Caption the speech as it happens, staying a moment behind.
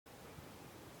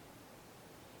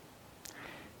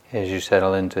As you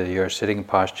settle into your sitting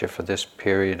posture for this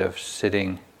period of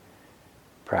sitting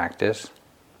practice,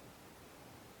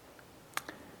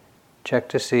 check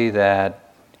to see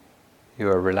that you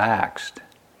are relaxed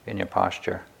in your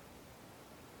posture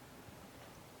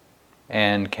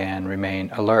and can remain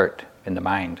alert in the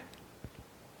mind.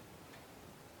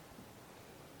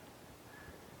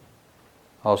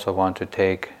 Also want to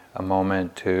take a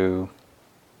moment to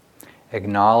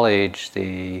acknowledge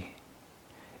the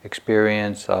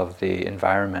experience of the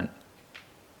environment,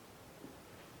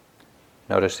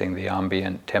 noticing the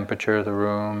ambient temperature of the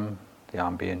room, the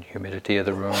ambient humidity of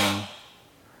the room,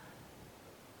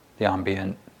 the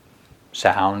ambient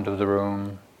sound of the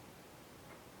room,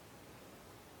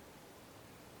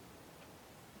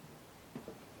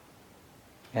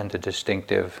 and the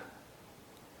distinctive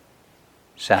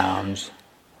sounds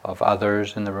of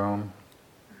others in the room.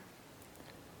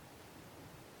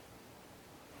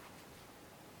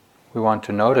 We want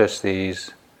to notice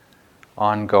these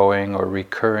ongoing or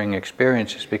recurring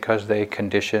experiences because they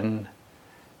condition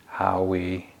how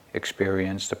we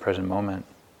experience the present moment.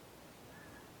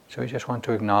 So we just want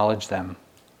to acknowledge them.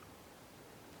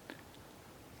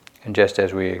 And just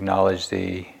as we acknowledge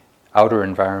the outer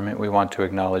environment, we want to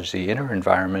acknowledge the inner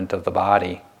environment of the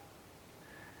body.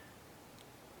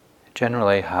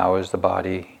 Generally, how is the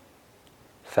body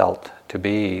felt to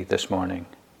be this morning?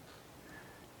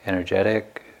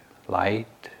 Energetic,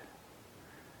 light,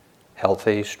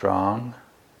 healthy, strong?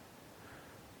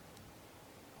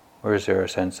 Or is there a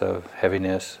sense of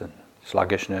heaviness and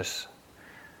sluggishness,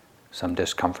 some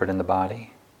discomfort in the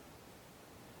body?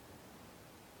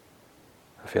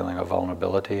 A feeling of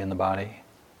vulnerability in the body?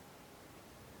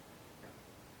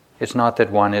 It's not that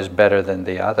one is better than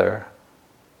the other.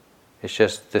 It's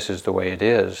just this is the way it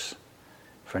is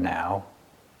for now.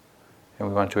 And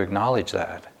we want to acknowledge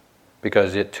that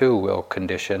because it too will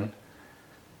condition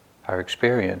our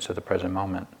experience of the present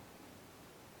moment.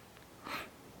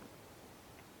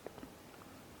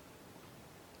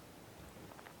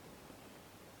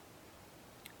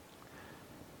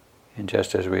 And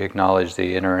just as we acknowledge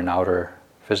the inner and outer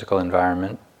physical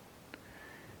environment,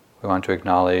 we want to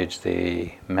acknowledge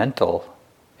the mental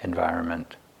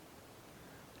environment.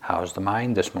 How's the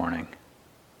mind this morning?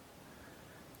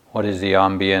 What is the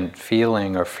ambient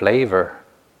feeling or flavor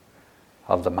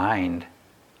of the mind?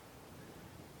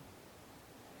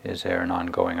 Is there an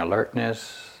ongoing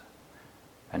alertness,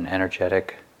 an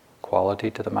energetic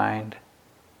quality to the mind?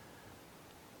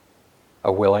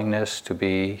 A willingness to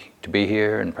be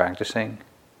here and practicing?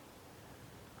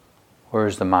 Or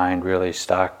is the mind really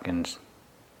stuck and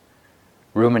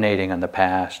ruminating on the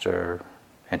past or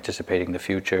anticipating the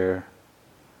future?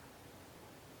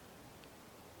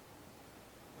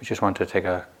 We just want to take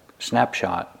a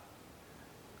snapshot,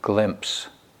 glimpse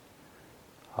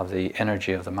of the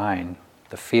energy of the mind,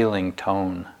 the feeling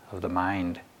tone of the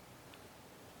mind.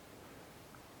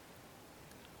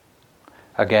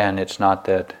 Again, it's not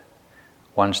that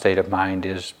one state of mind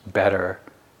is better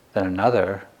than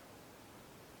another,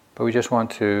 but we just want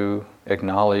to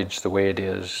acknowledge the way it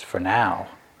is for now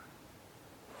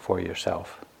for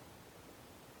yourself,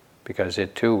 because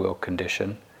it too will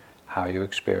condition how you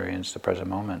experience the present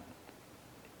moment.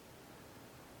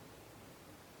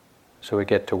 So we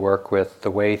get to work with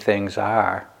the way things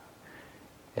are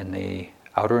in the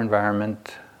outer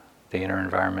environment, the inner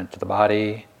environment of the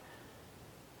body,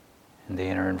 and the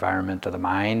inner environment of the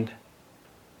mind.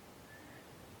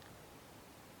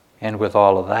 And with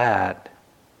all of that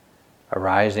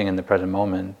arising in the present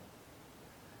moment,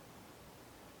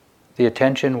 the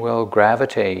attention will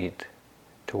gravitate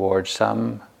towards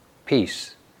some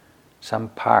piece, some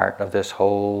part of this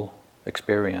whole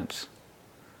experience.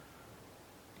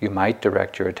 You might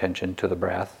direct your attention to the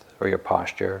breath or your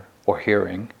posture or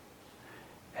hearing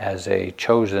as a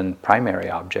chosen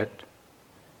primary object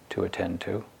to attend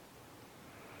to.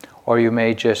 Or you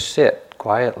may just sit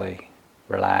quietly,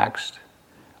 relaxed,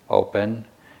 open,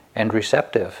 and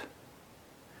receptive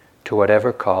to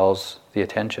whatever calls the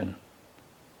attention.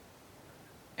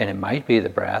 And it might be the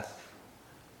breath,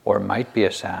 or it might be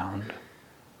a sound,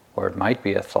 or it might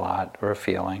be a thought or a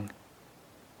feeling.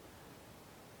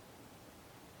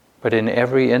 But in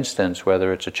every instance,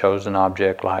 whether it's a chosen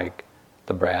object like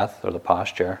the breath or the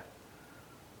posture,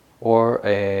 or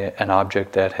an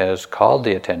object that has called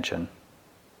the attention,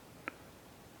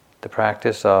 the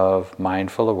practice of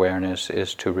mindful awareness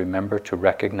is to remember to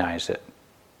recognize it.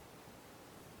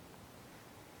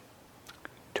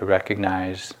 To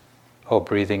recognize,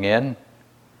 breathing in,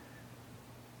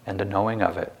 and the knowing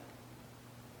of it.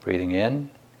 Breathing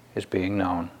in is being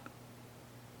known.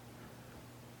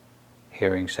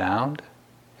 Hearing sound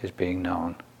is being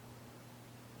known.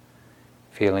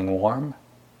 Feeling warm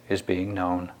is being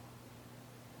known.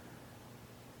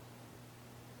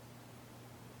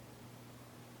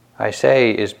 I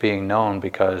say is being known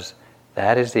because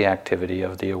that is the activity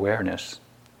of the awareness,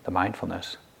 the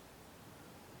mindfulness.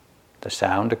 The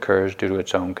sound occurs due to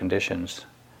its own conditions.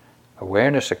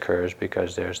 Awareness occurs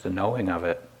because there's the knowing of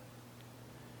it.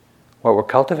 What we're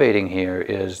cultivating here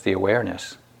is the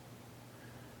awareness.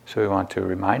 So we want to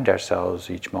remind ourselves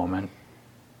each moment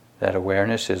that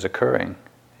awareness is occurring,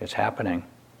 it's happening.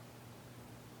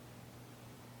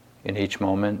 In each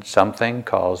moment, something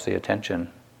calls the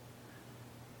attention.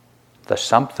 The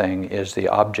something is the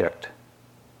object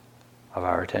of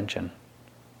our attention.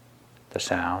 The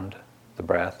sound, the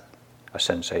breath, a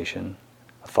sensation,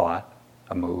 a thought,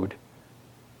 a mood.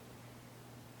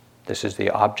 This is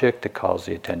the object that calls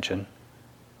the attention.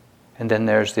 And then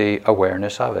there's the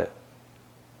awareness of it.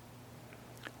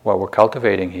 What we're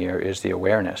cultivating here is the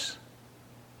awareness,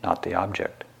 not the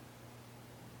object.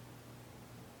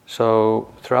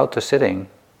 So throughout the sitting,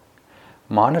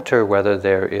 monitor whether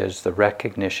there is the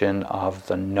recognition of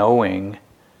the knowing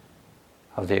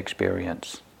of the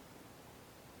experience.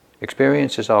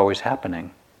 Experience is always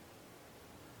happening.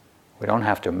 We don't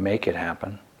have to make it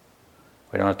happen.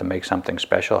 We don't have to make something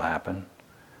special happen.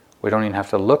 We don't even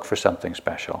have to look for something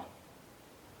special.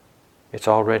 It's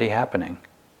already happening.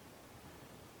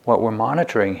 What we're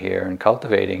monitoring here and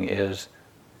cultivating is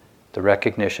the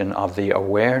recognition of the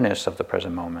awareness of the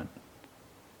present moment.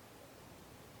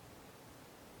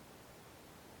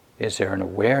 Is there an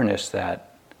awareness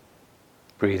that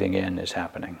breathing in is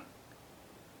happening?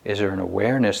 Is there an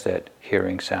awareness that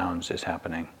hearing sounds is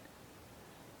happening?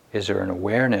 Is there an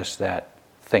awareness that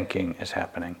thinking is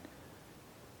happening?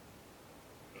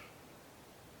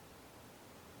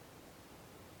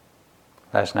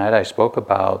 Last night I spoke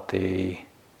about the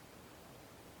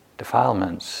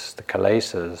defilements, the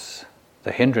kilesas,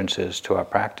 the hindrances to our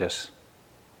practice.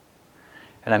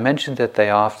 And I mentioned that they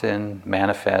often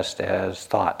manifest as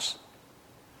thoughts.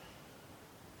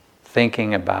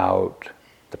 Thinking about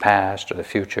the past or the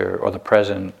future or the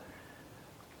present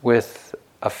with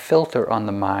a filter on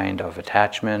the mind of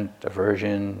attachment,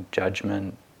 aversion,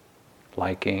 judgment,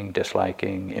 liking,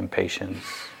 disliking, impatience,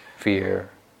 fear.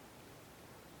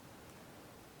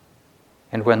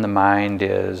 And when the mind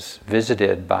is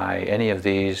visited by any of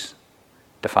these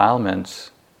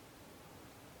defilements,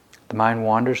 the mind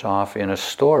wanders off in a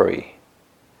story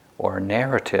or a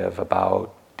narrative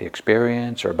about the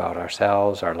experience or about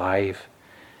ourselves, our life,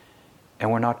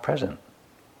 and we're not present,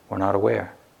 we're not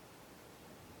aware.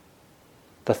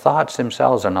 The thoughts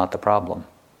themselves are not the problem.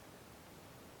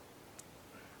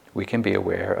 We can be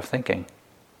aware of thinking.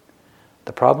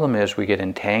 The problem is we get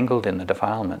entangled in the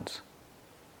defilements.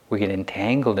 We get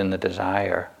entangled in the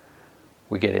desire.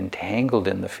 We get entangled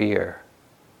in the fear.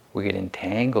 We get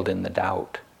entangled in the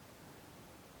doubt.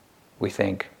 We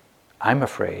think, I'm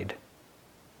afraid.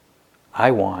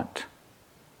 I want.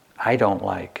 I don't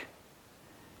like.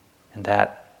 And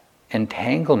that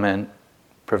entanglement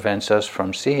prevents us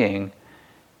from seeing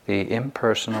the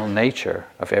impersonal nature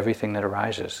of everything that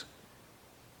arises.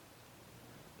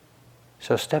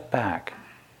 So step back.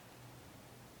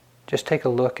 Just take a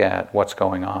look at what's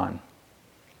going on.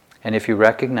 And if you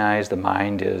recognize the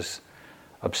mind is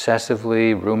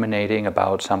obsessively ruminating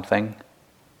about something,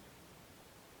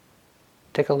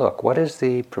 take a look. What is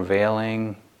the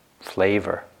prevailing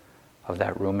flavor of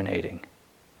that ruminating?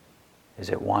 Is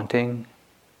it wanting?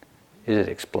 Is it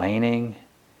explaining?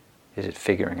 Is it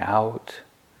figuring out?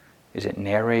 Is it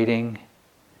narrating?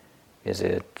 Is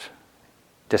it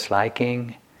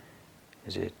disliking?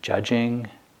 Is it judging?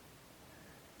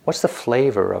 What's the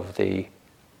flavor of the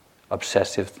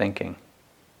obsessive thinking?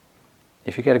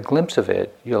 If you get a glimpse of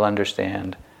it, you'll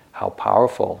understand how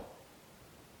powerful,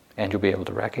 and you'll be able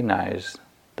to recognize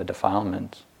the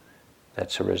defilement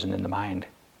that's arisen in the mind.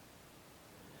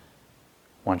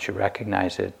 Once you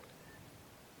recognize it,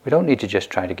 we don't need to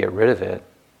just try to get rid of it.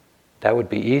 That would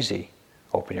be easy.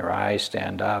 Open your eyes,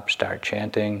 stand up, start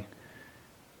chanting.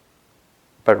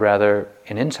 But rather,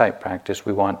 in insight practice,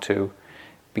 we want to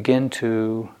begin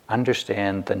to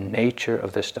understand the nature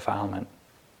of this defilement.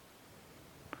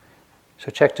 So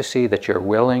check to see that you're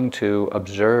willing to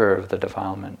observe the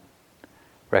defilement,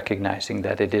 recognizing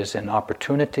that it is an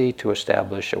opportunity to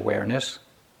establish awareness,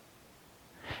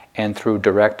 and through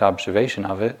direct observation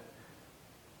of it,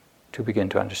 to begin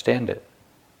to understand it,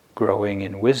 growing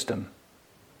in wisdom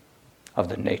of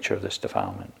the nature of this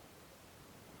defilement.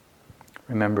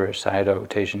 Remember, as Sayadaw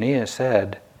Tejaniya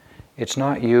said, it's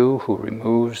not you who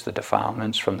removes the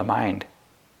defilements from the mind.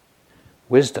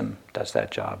 Wisdom does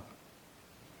that job.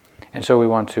 And so we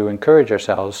want to encourage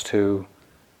ourselves to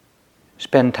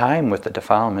Spend time with the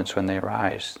defilements when they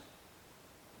arise.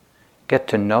 Get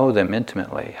to know them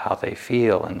intimately, how they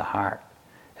feel in the heart,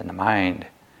 in the mind,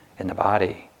 in the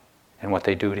body, and what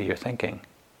they do to your thinking.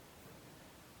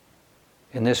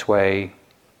 In this way,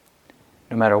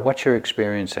 no matter what you're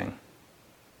experiencing,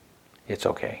 it's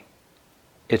okay.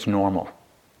 It's normal.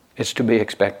 It's to be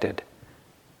expected.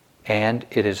 And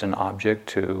it is an object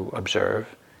to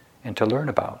observe and to learn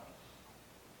about.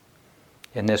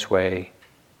 In this way,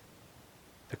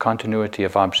 the continuity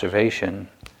of observation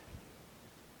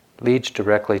leads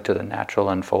directly to the natural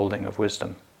unfolding of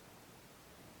wisdom.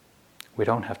 We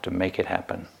don't have to make it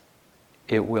happen.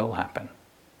 It will happen.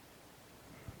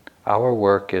 Our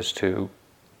work is to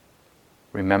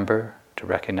remember to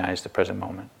recognize the present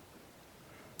moment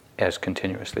as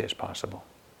continuously as possible.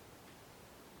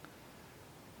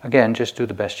 Again, just do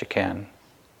the best you can,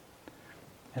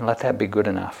 and let that be good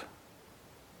enough.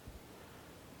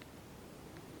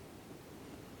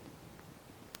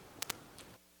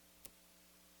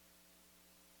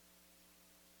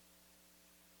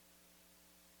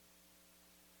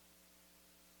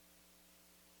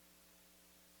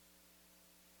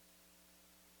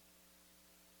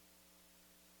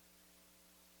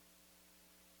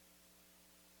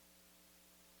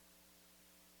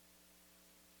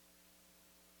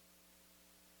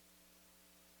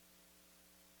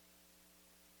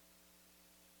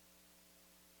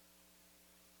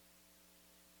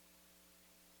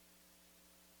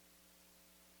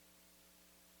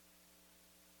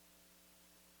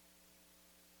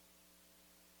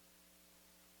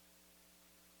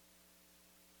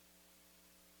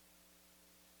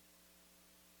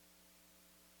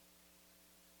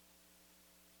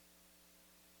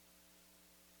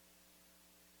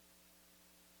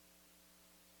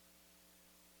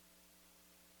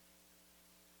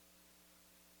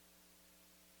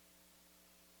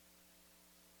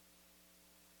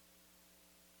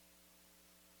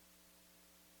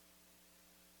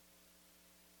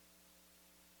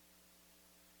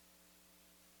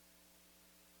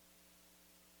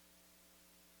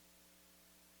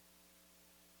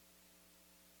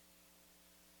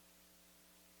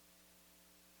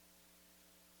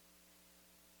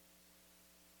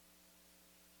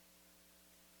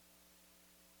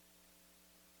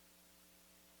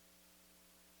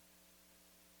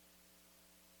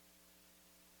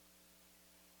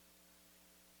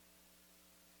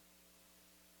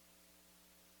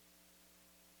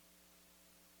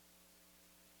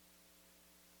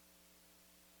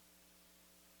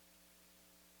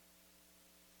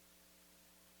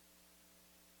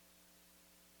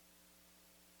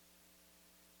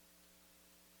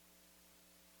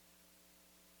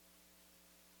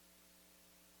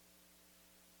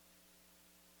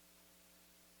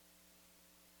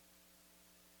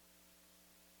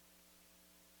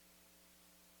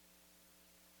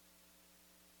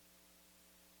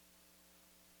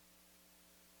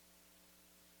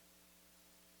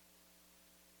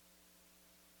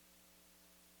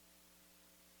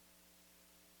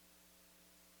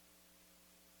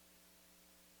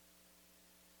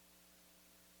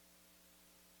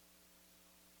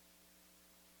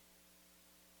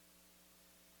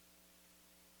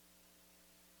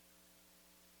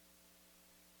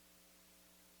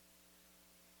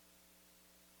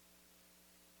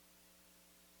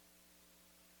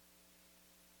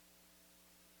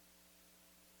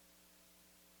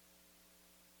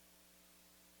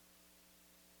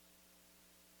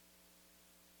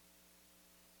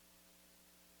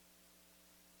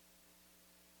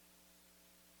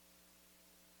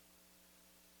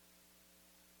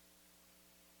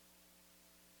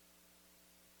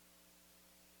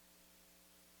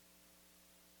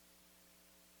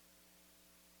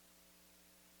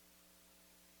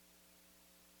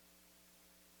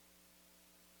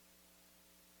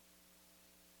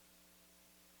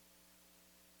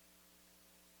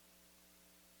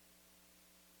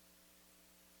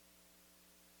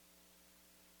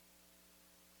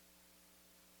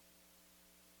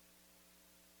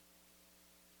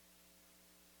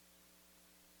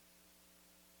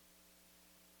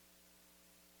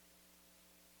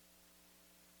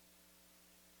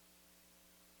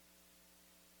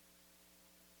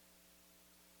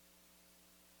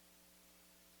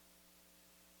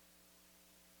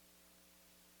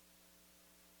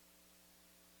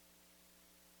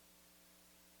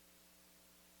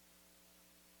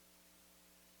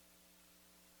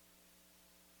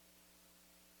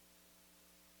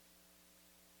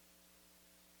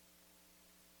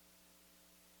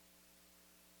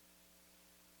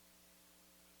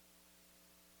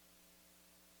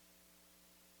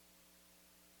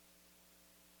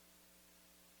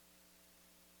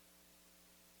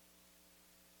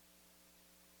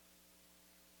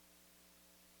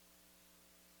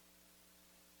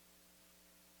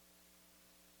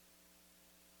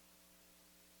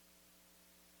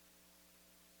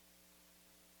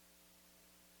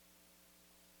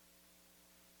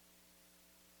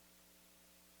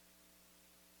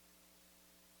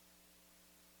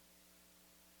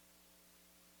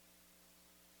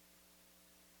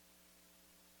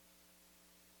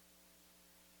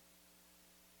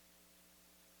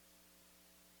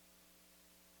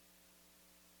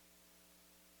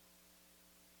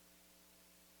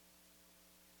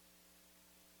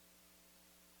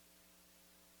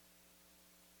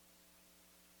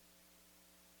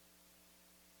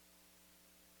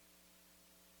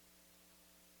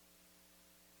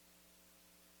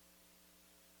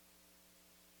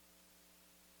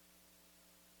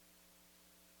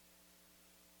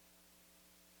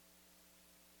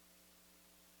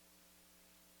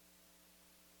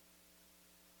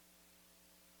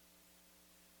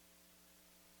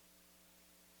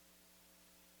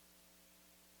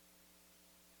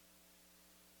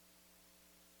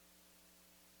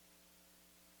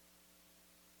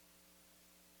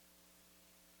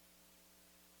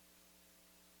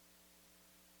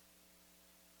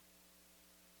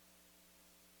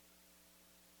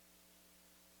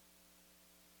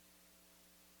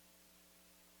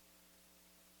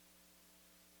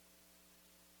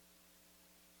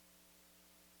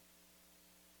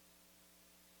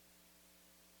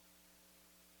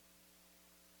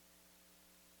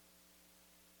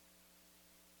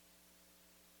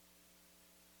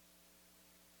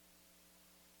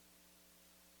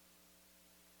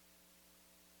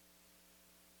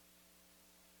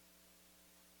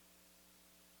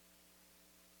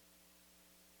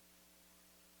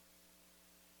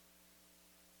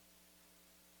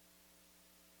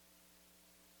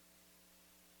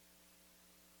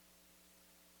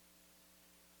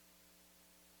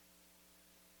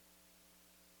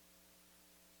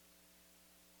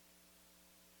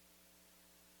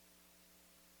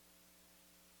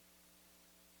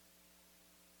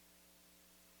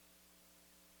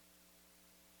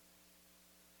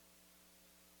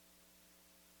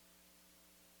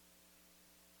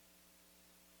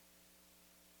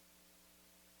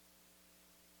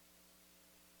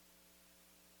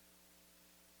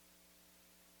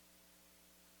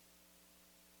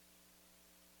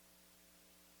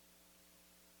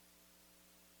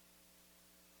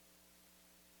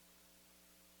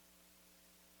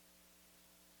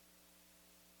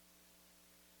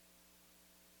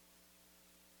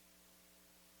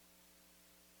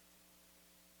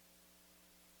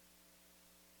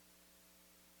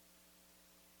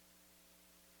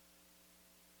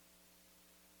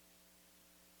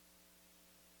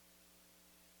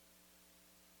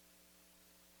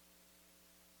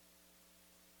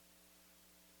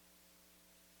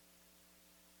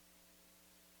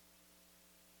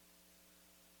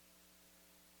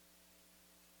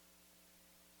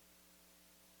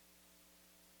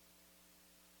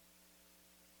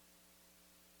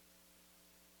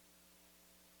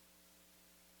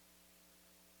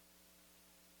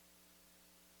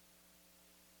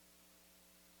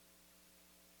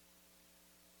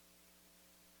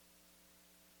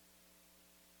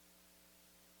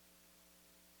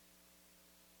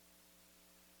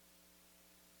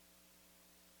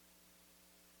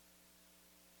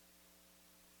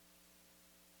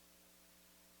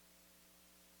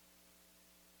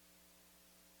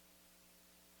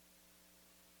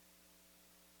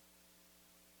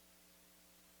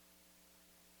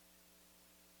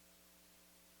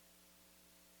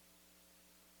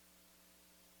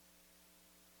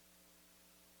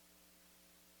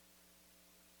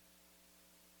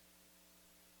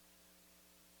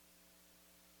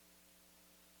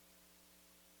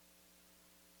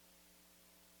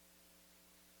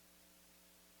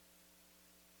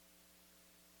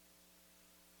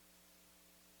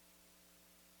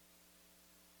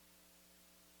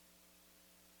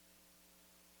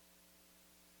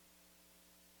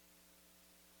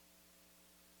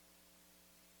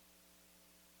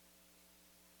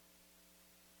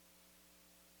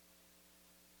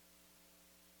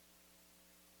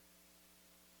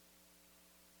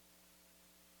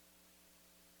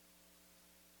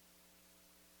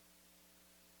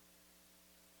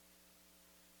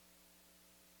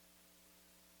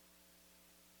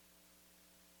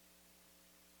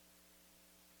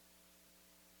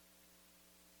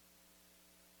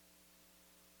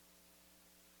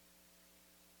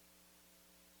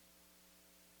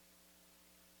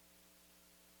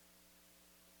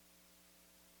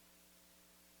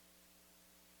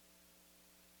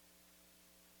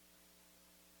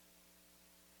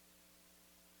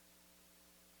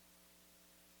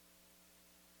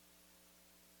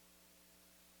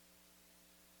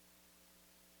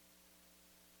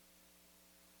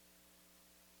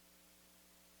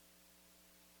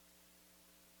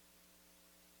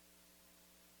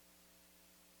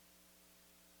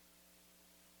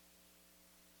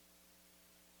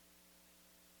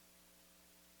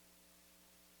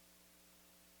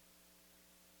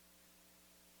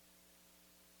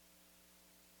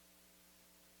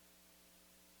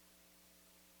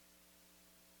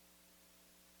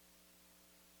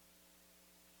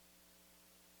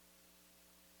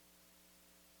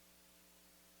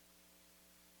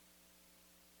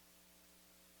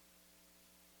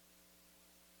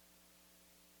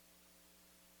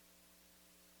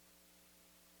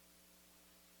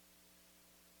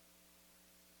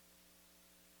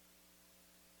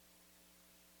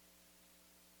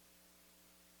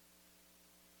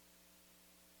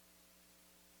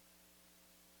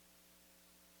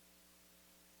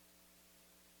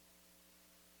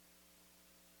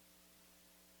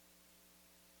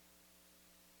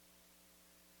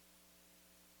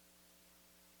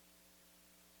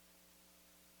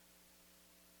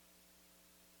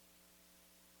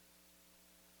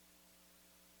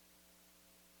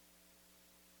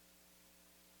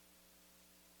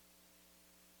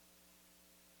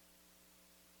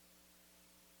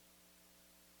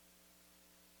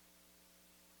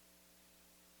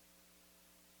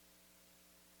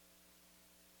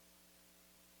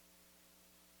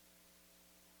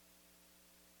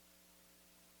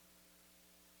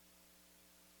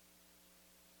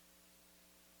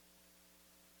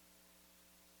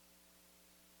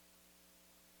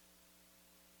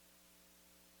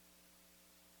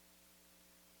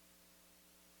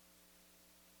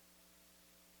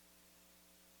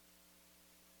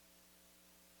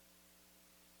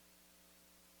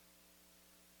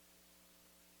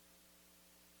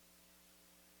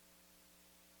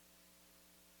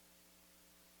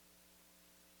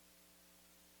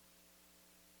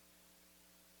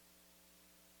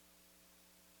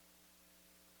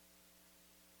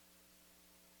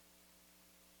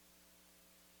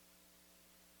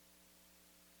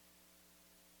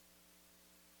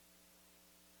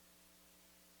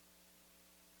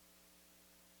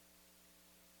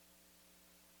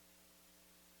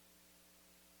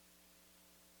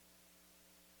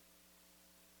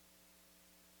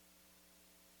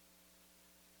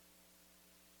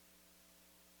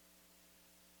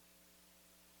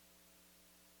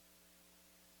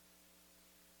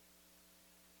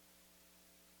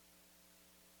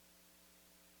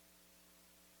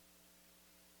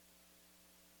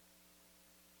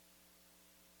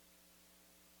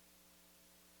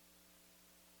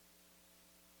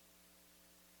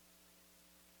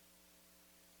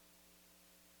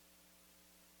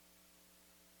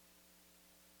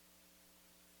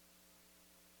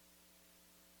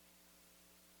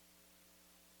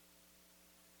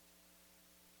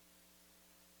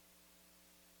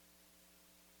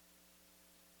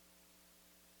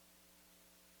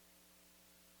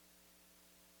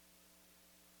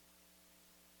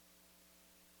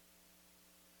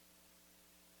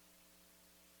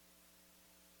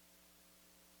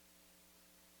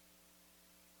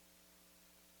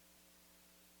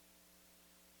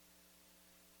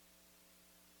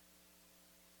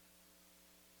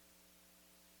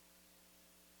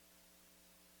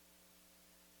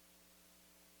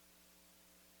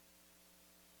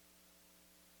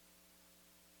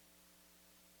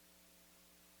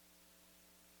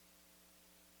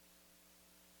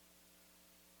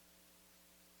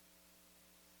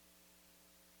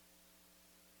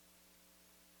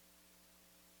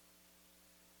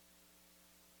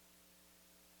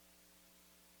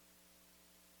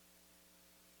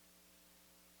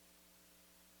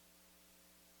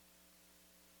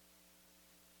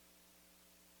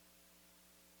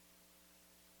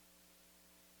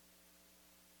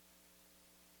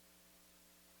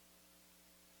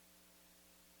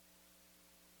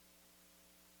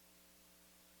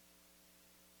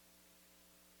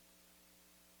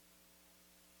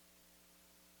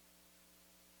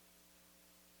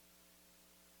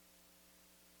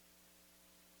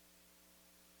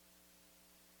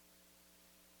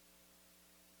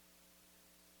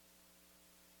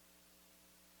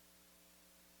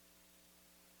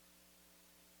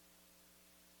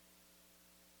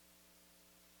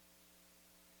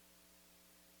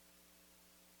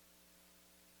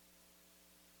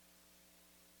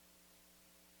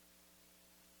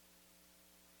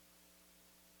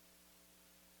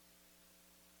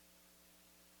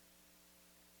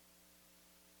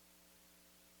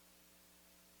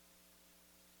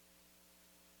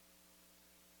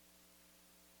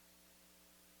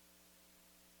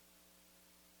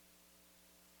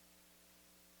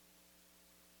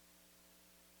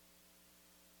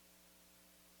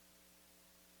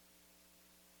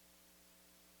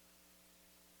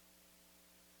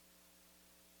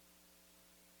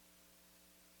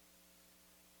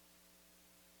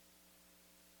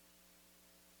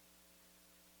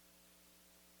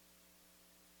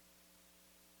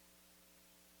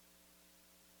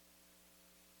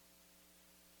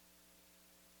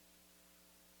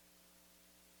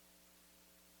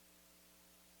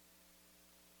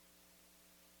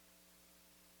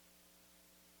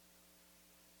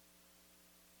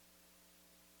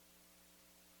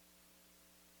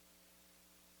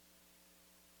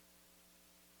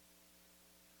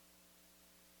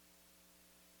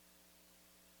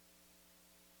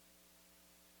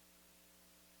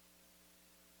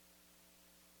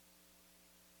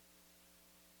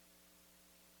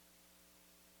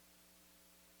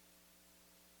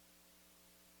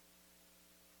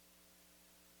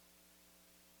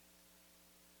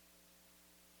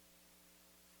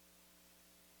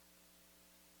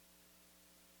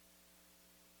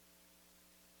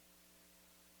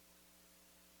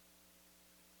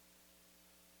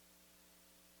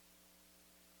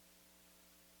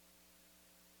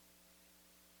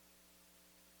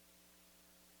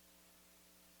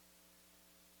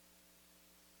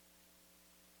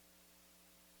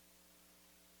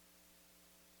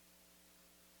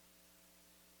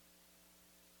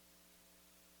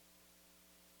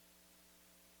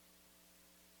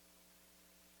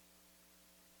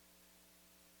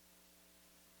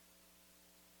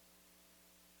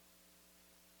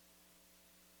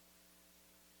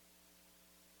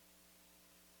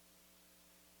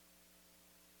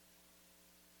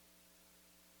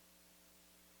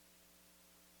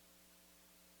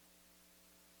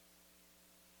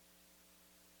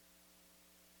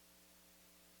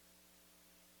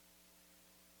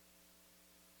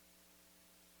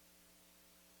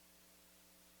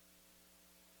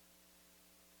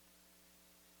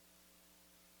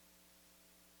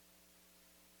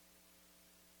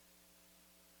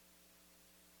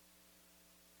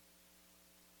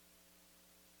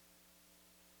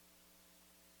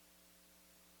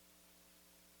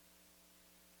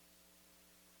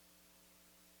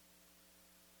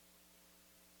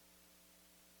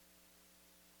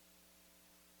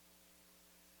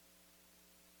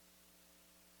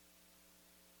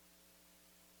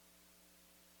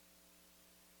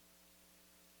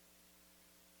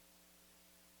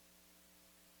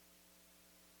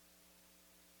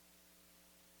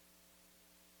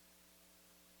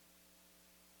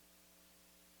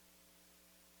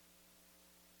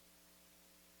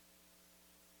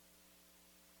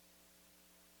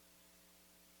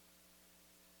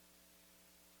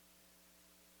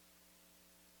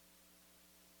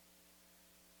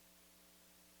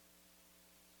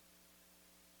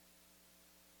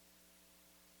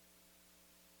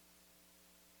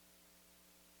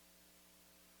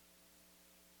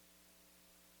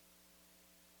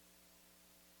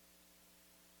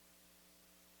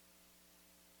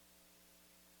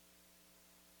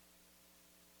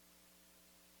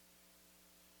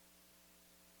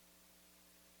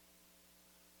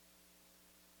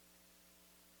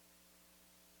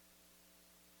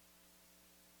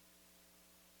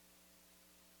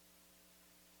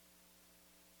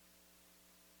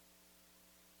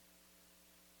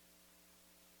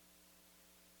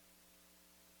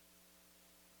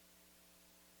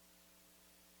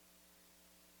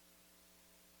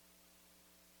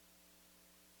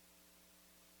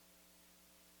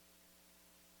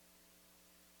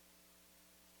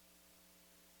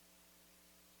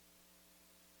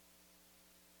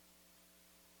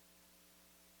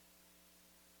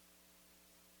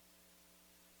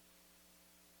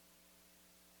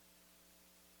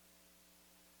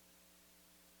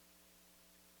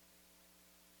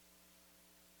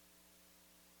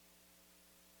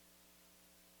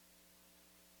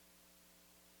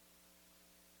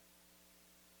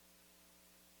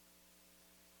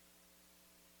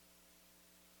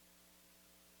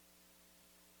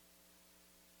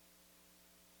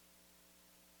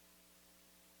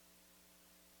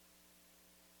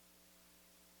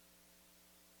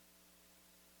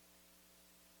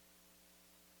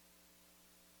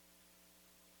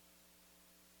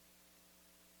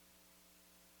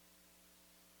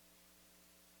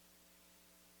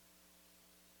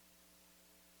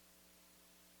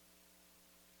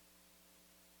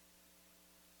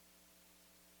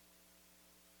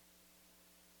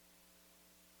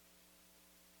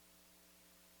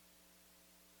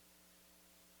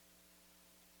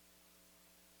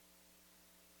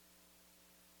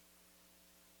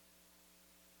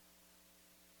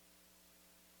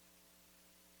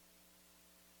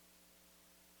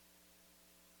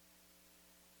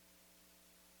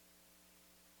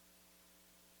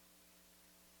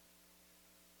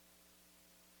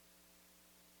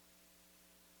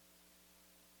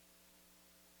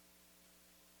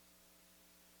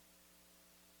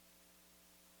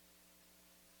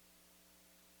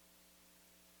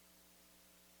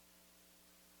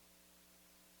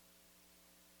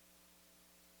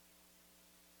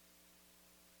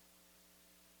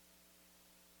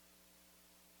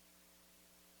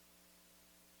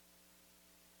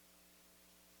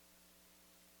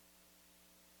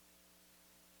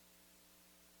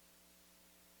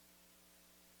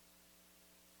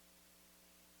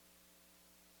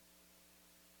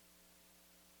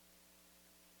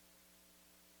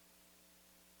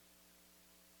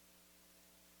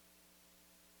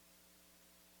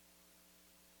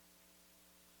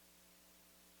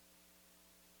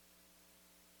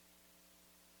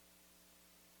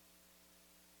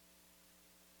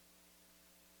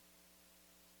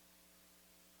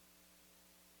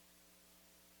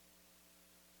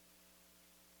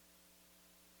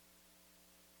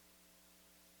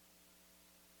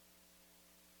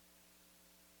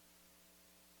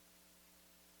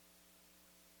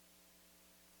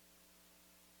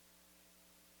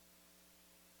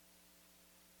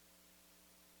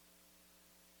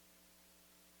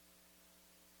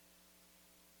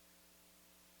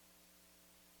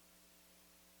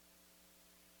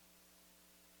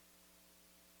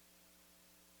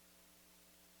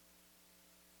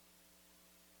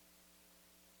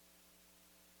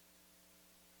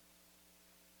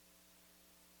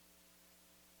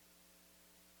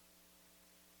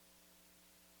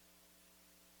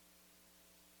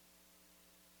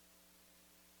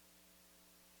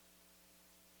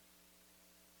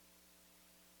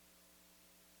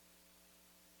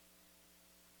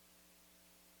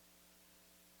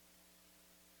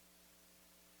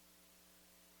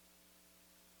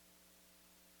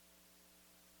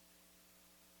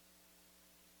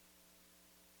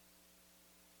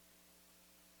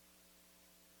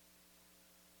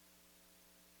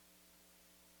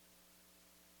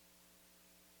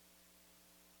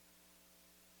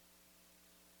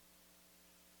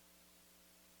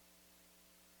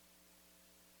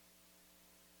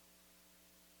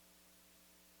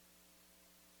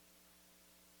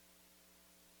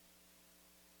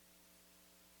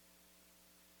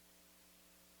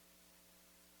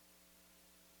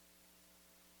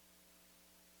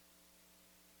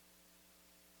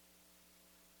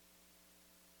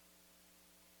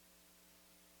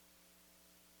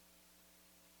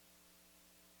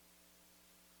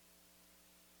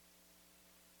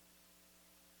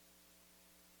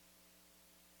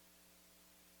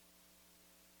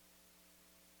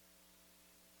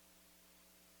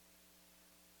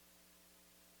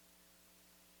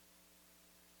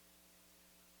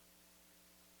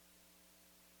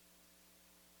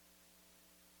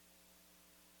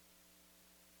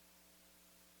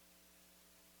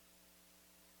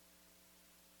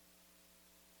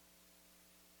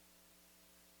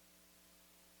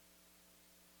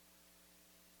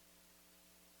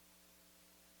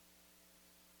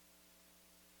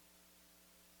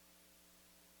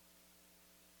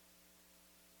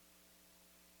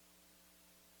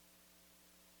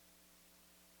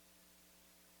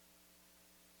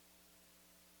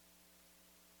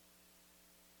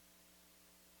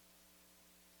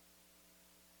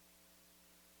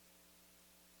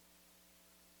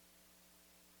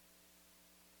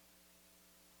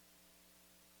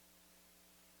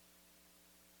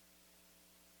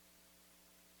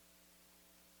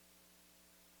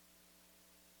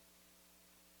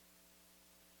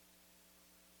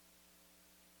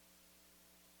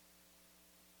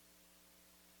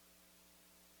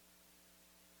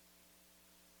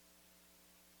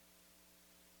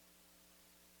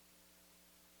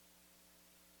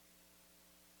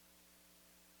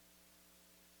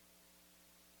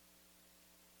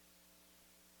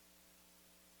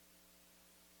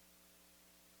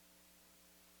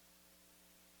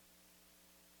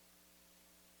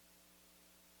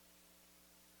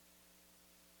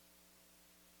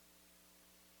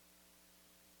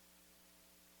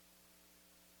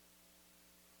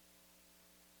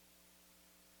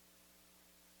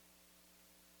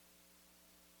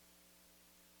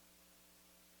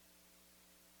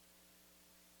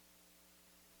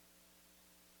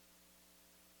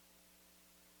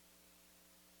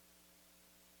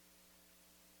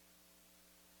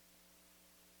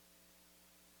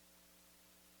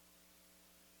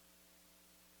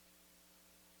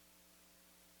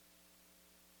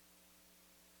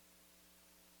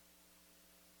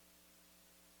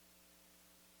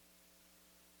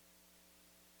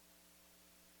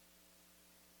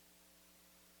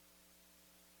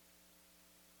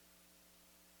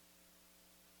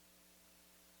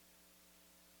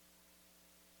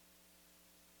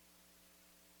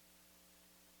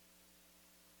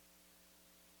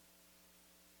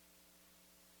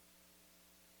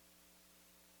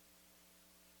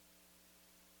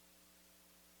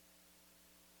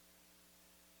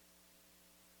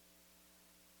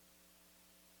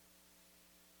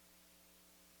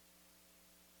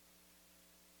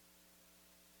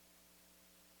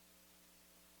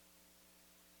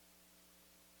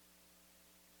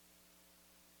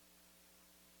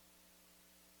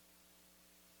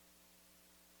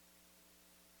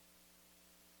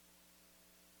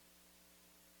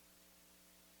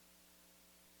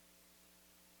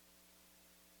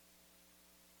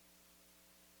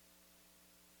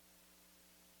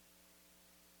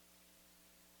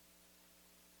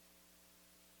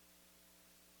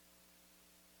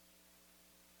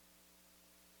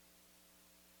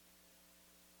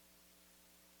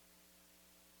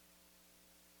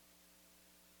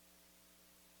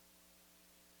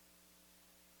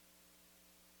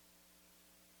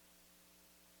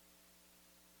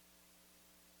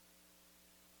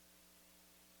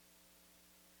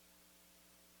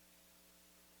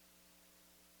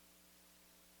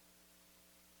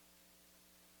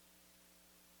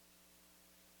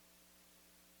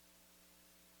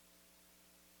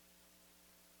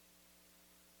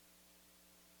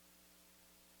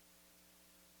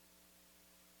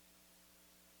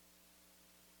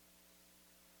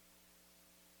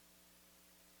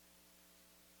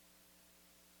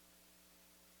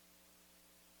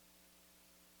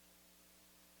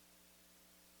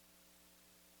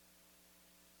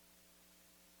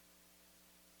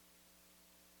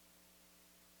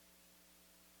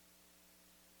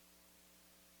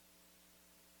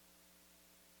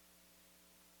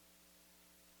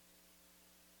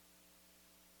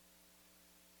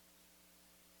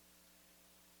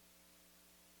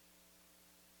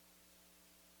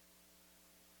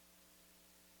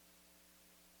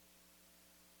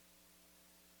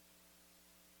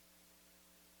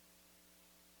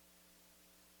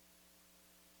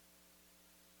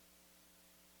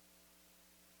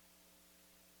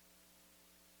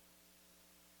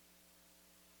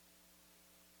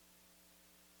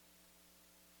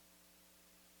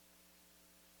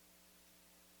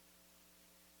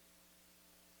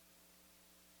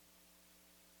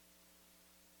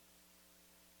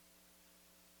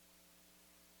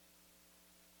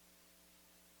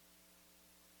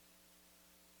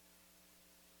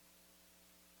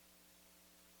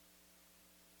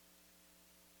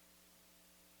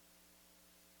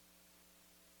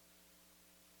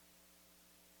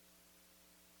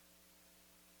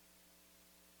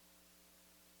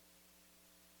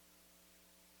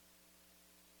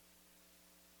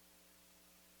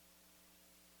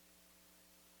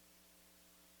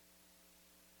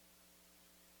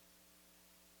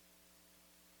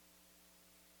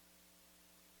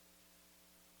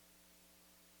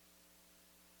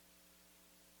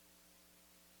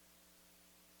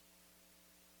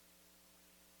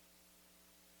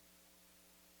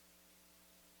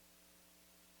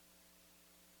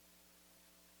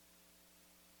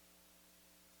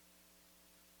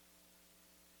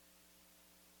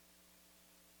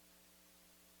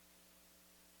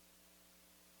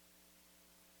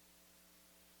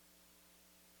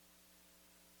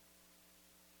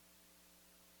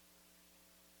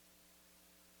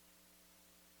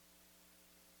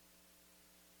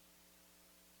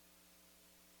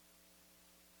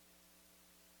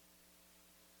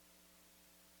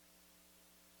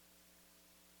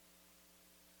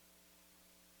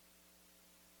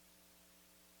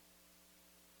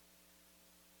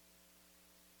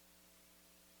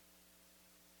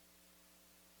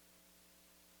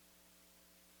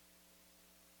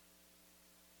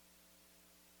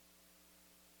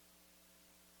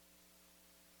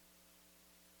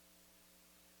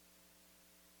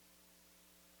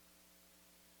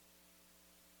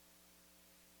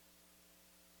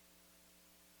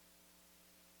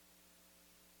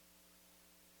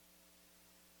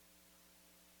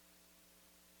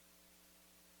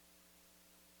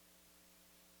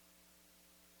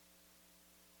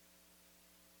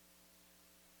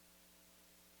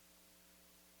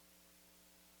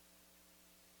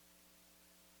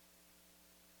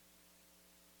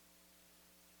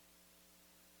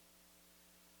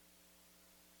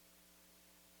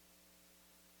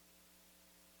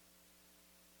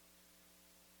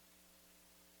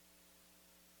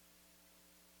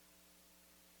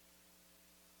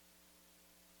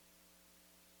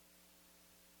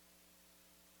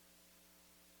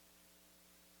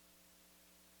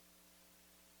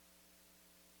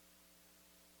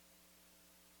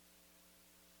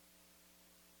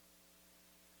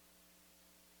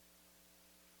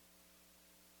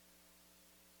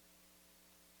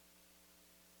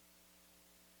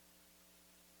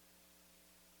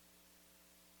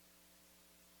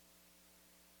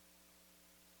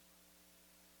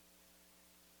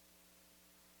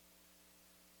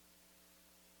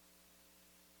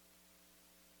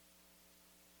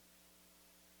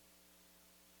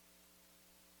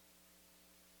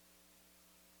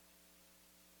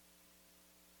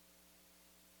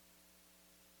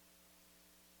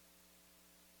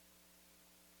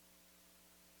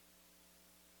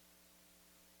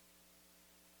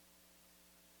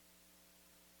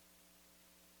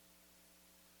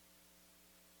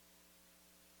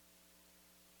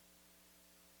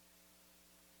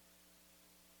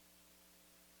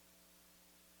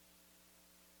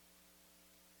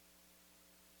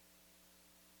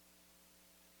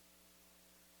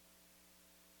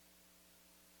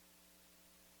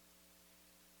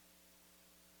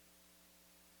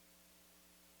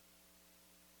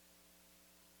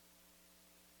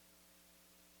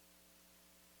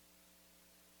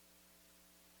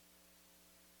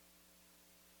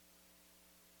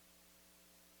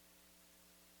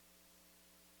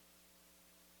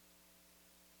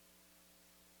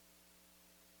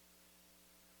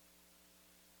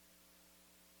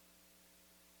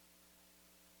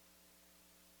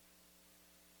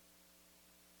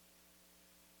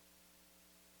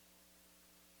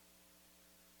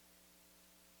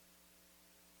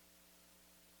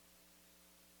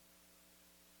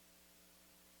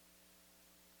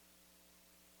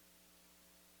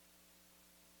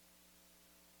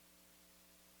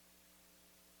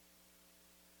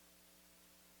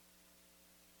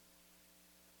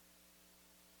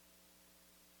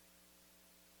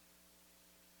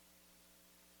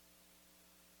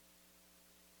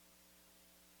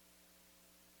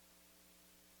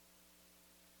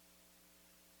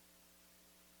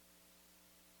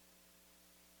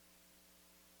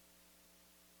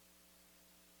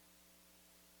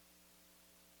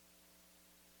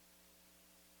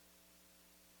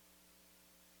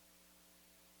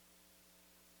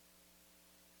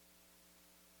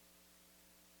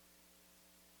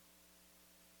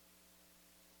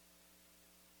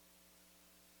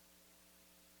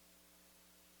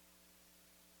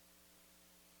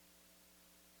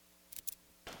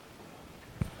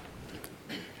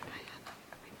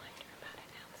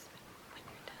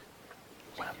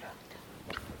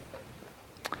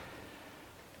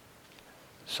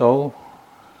 So,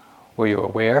 were you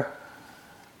aware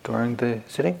during the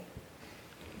sitting?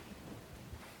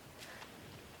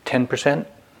 10%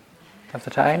 of the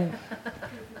time?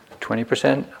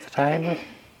 20% of the time?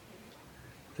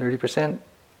 30%?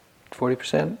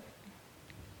 40%?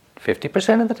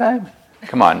 50% of the time?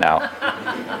 Come on now.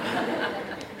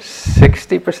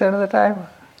 60% of the time?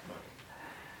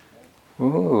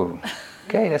 Ooh,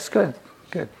 okay, that's good.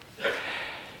 Good.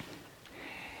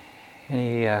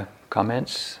 Any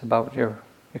comments about your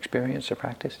experience or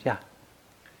practice? Yeah.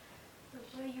 The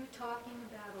way you're talking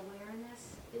about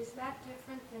awareness, is that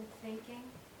different than thinking?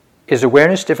 Is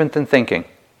awareness different than thinking?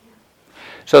 Yeah.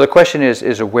 So the question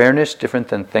is awareness different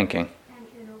than thinking? And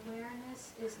in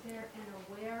awareness, is there an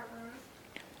awarer?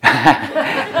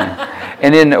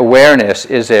 And in awareness,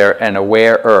 is there an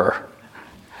awarer?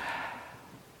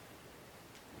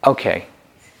 Okay.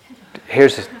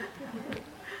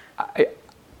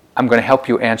 I'm going to help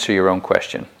you answer your own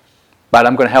question. But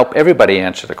I'm going to help everybody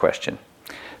answer the question.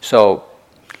 So,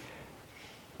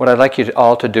 what I'd like you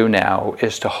all to do now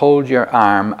is to hold your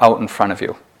arm out in front of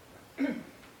you.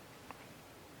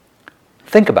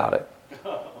 Think about it.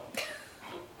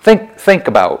 Think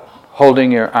about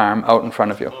holding your arm out in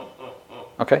front of you.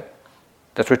 Okay?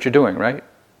 That's what you're doing, right?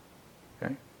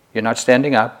 Okay? You're not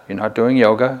standing up. You're not doing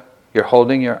yoga. You're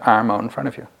holding your arm out in front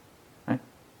of you. Right?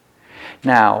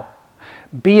 Now,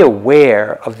 be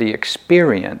aware of the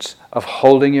experience of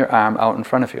holding your arm out in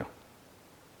front of you.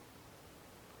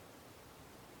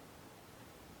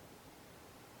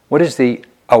 What is the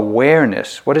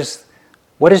awareness? What is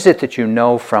it that you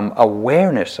know from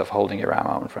awareness of holding your arm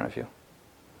out in front of you?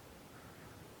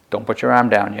 Don't put your arm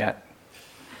down yet.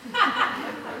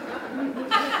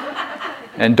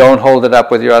 And don't hold it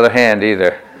up with your other hand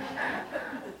either.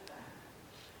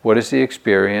 What is the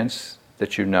experience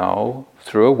that you know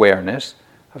through awareness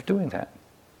of doing that?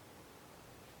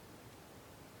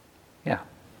 Yeah.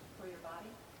 For your body?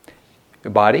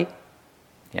 Your body?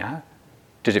 Yeah.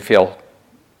 Does it feel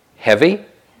heavy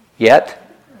yet?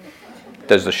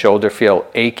 Does the shoulder feel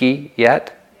achy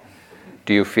yet?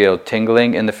 Do you feel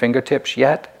tingling in the fingertips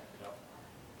yet?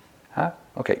 Huh?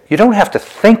 Okay. You don't have to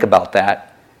think about that.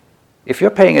 If you're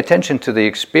paying attention to the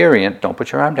experience, don't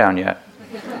put your arm down yet.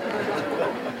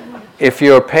 If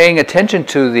you're paying attention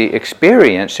to the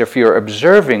experience, if you're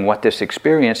observing what this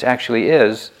experience actually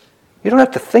is, you don't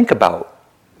have to think about,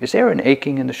 is there an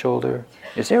aching in the shoulder?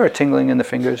 Is there a tingling in the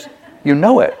fingers? You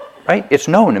know it, right? It's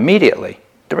known immediately,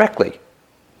 directly,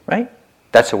 right?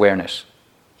 That's awareness.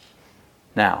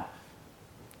 Now,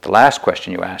 the last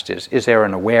question you asked is there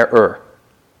an awarer?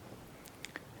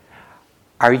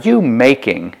 Are you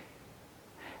making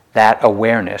that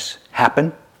awareness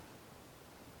happen?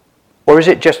 Or is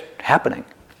it just happening?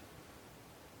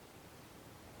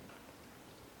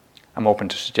 I'm open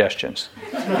to suggestions.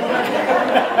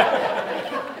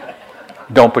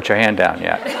 Don't put your hand down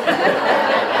yet.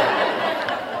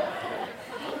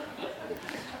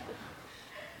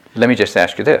 Let me just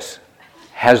ask you this.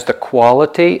 Has the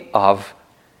quality of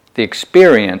the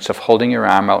experience of holding your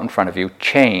arm out in front of you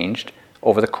changed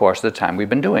over the course of the time we've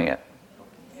been doing it?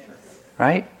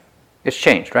 Right? It's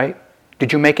changed, right?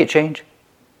 Did you make it change?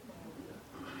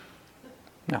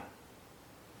 No.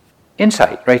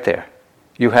 Insight, right there.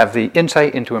 You have the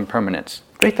insight into impermanence.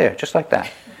 Right there, just like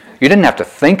that. You didn't have to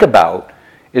think about,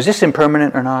 is this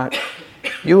impermanent or not?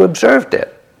 You observed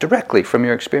it directly from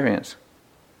your experience.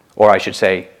 Or I should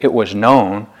say, it was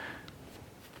known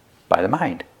by the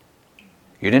mind.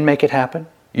 You didn't make it happen.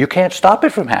 You can't stop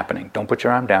it from happening. Don't put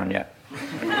your arm down yet.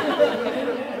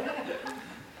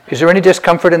 Is there any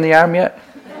discomfort in the arm yet?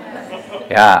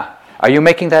 Yeah. Are you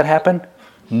making that happen?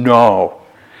 No.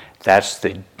 That's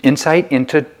the insight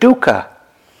into dukkha.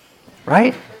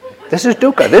 Right? This is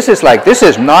dukkha. This is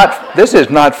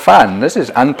not fun. This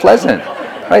is unpleasant.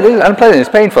 Right? This is unpleasant. It's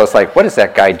painful. It's like, what is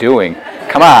that guy doing?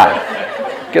 Come on.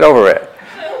 Get over it.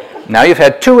 Now you've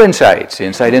had two insights. The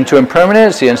insight into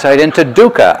impermanence, the insight into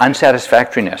dukkha,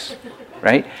 unsatisfactoriness.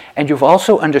 Right? And you've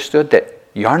also understood that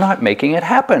you're not making it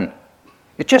happen.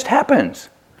 It just happens.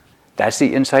 That's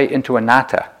the insight into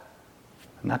anatta.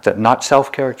 Not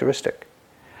self-characteristic.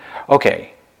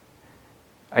 Okay.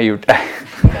 Are you...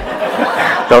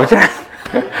 Don't you?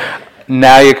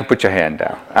 Now you can put your hand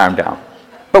down, arm down.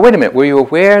 But wait a minute, were you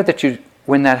aware that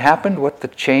when that happened, what the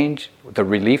change, the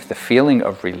relief, the feeling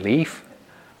of relief?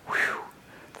 Whew.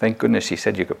 Thank goodness he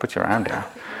said you could put your arm down.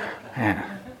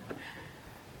 Yeah.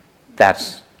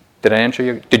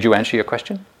 Did you answer your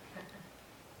question?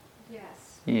 Yes.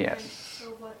 Yes. And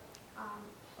so what I'm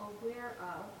aware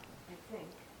of, I think,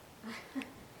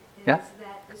 is Yeah?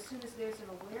 that as soon as there's an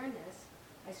awareness,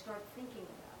 I start thinking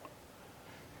about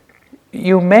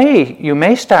you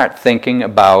may start thinking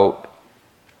about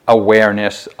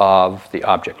awareness of the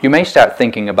object. You may start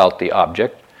thinking about the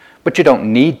object, but you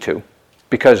don't need to,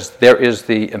 because there is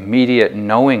the immediate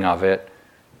knowing of it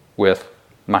with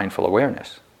mindful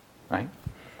awareness, right?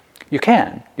 You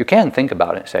can think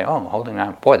about it and say, oh, I'm holding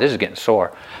on, boy, this is getting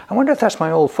sore. I wonder if that's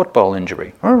my old football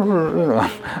injury.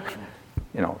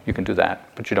 You can do that,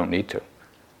 but you don't need to.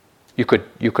 You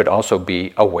could also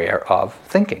be aware of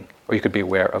thinking, or you could be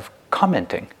aware of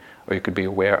commenting, or you could be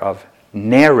aware of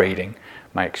narrating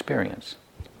my experience.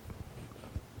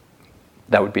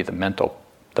 That would be the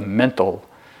mental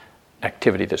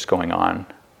activity that's going on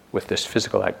with this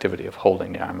physical activity of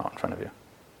holding the arm out in front of you.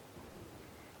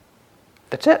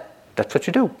 That's it. That's what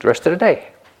you do the rest of the day.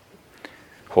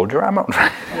 Hold your arm out in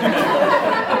front.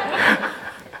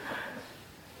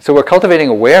 So we're cultivating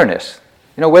awareness.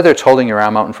 Whether it's holding your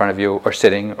arm out in front of you, or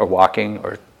sitting, or walking,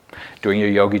 or doing your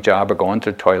yogi job, or going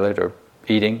to the toilet, or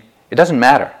eating, it doesn't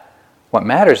matter. What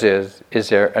matters is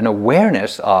there an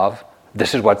awareness of,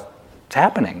 this is what's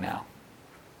happening now?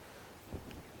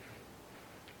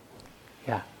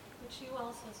 Yeah? But you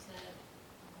also said,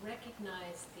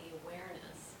 recognize the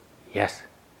awareness. Yes.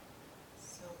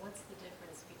 So what's the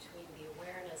difference between the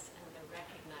awareness and the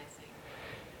recognizing?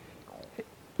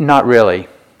 Not really.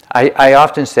 I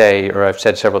often say, or I've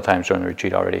said several times during the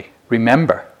retreat already,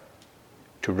 remember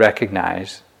to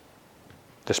recognize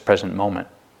this present moment.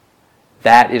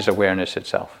 That is awareness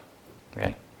itself.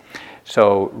 Okay?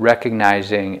 So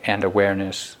recognizing and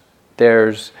awareness,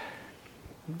 there's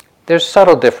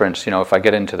subtle difference, if I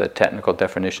get into the technical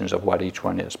definitions of what each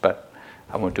one is, but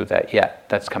I won't do that yet.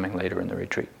 That's coming later in the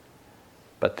retreat.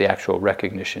 But the actual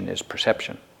recognition is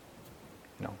perception.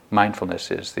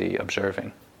 Mindfulness is the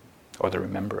observing or the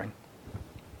remembering.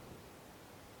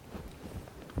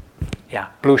 Yeah,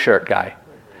 blue shirt guy.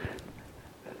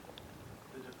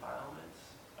 The defilements,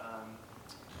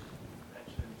 you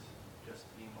mentioned just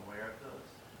being aware of those,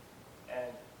 and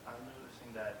I'm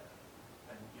noticing that,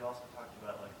 and you also talked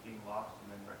about being lost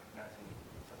and then recognizing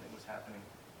something was happening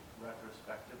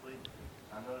retrospectively.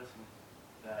 I'm noticing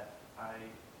that I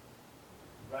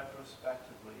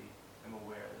retrospectively am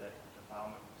aware that the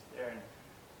defilement was there, and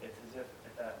it's as if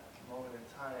at that moment in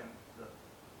time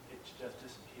it just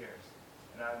disappears,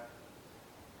 and I'm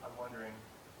wondering,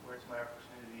 where's my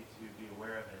opportunity to be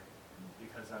aware of it?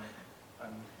 Because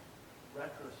I'm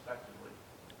retrospectively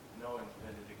knowing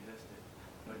that it existed,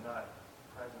 but not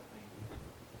presently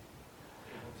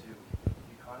able to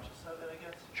be conscious of it, I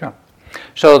guess. Sure.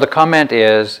 So the comment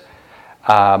is,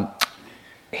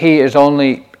 he is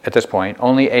only, at this point,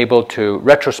 only able to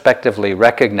retrospectively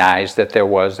recognize that there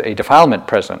was a defilement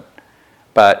present.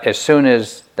 But as soon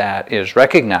as that is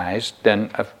recognized,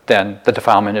 then the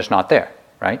defilement is not there,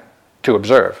 right? To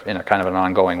observe in a kind of an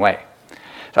ongoing way.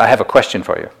 So I have a question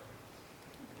for you.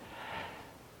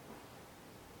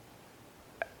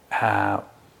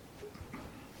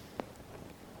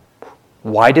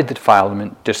 Why did the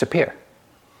defilement disappear?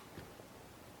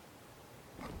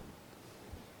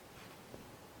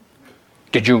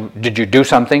 Did you do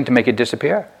something to make it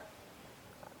disappear?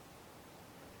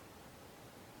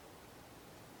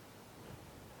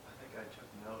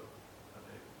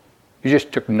 You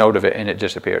just took note of it and it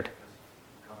disappeared.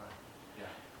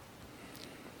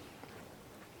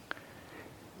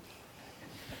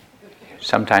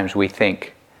 Sometimes we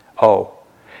think, oh,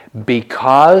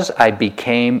 because I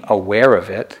became aware of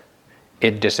it,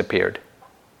 it disappeared.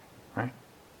 Right?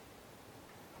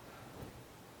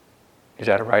 Is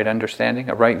that a right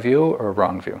understanding, a right view, or a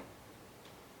wrong view?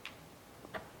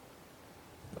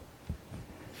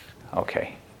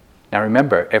 Okay. Now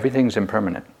remember, everything's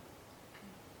impermanent.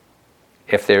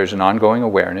 If there's an ongoing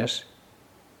awareness,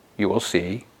 you will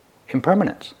see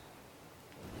impermanence.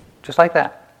 Just like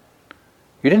that.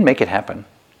 You didn't make it happen.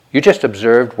 You just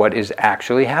observed what is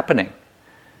actually happening.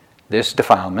 This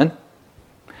defilement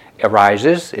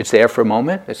arises, it's there for a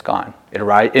moment, it's gone.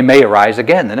 It may arise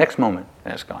again the next moment,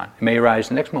 and it's gone. It may arise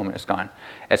the next moment, it's gone.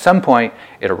 At some point,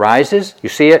 it arises, you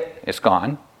see it, it's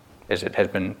gone, as it has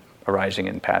been arising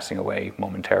and passing away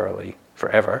momentarily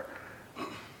forever.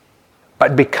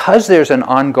 But because there's an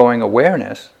ongoing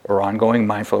awareness, or ongoing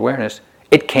mindful awareness,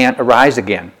 it can't arise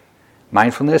again.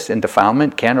 Mindfulness and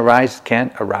defilement can't arise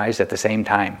at the same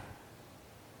time.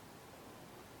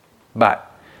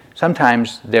 But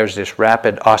sometimes there's this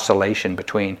rapid oscillation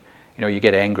between, you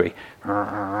get angry,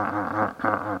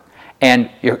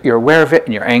 and you're aware of it,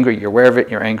 and you're angry, you're aware of it,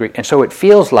 and you're angry, and so it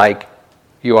feels like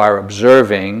you are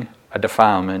observing a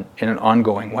defilement in an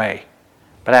ongoing way.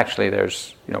 But actually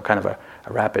there's, kind of a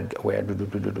rapid aware.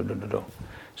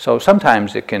 So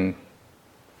sometimes it can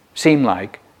seem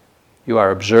like You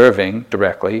are observing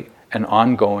directly an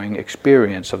ongoing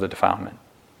experience of the defilement.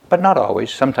 But not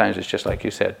always. Sometimes it's just like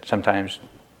you said. Sometimes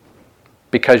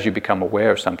because you become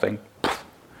aware of something,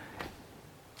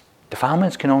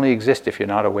 defilements can only exist if you're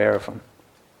not aware of them.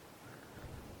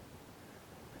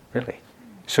 Really.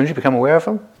 As soon as you become aware of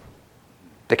them,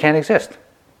 they can't exist.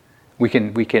 We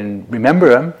can remember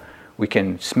them, we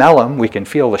can smell them, we can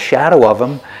feel the shadow of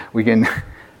them,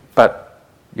 but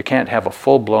you can't have a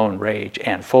full-blown rage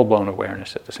and full-blown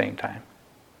awareness at the same time.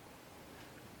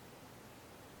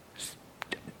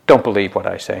 Don't believe what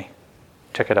I say.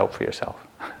 Check it out for yourself.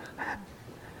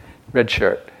 Red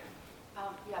shirt.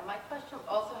 Yeah, my question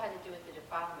also had to do with the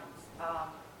defilements.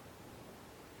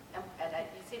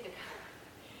 You see,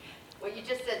 what you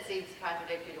just said seems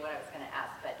contradictory to what I was going to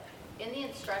ask, but in the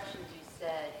instructions you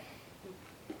said,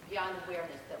 beyond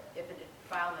awareness, that if a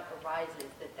defilement arises,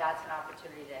 that's an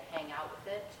opportunity to hang out with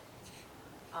it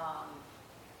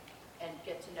and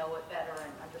get to know it better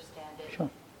and understand it. Sure.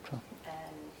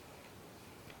 And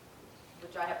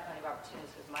which I have plenty of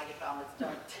opportunities because my defilements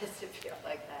don't disappear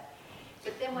like that.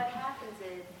 But then what happens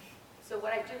is, so what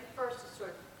I do first is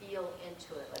sort of feel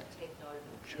into it, like take note of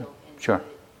and feel into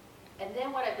it. And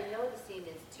then what I've been noticing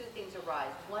is two things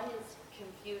arise. One is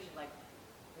confusion, like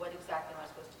what exactly am I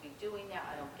supposed to be doing now?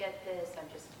 I don't get this. I'm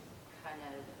just kind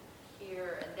of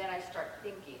here. And then I start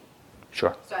thinking.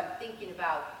 Sure. So I'm thinking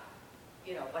about,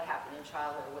 what happened in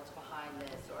childhood or what's behind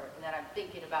this, and then I'm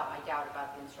thinking about my doubt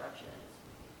about the instructions.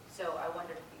 So I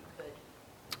wondered if you could.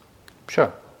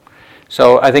 Sure.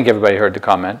 So I think everybody heard the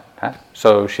comment. Huh?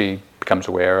 So she becomes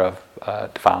aware of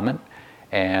defilement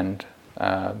and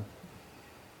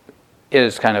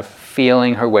is kind of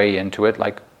feeling her way into it,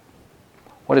 like,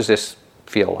 what does this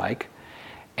feel like?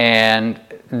 And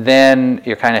then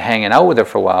you're kind of hanging out with her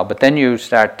for a while, but then you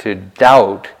start to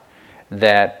doubt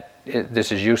that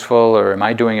this is useful, or am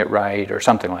I doing it right, or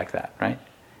something like that, right?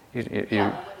 What does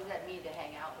that mean to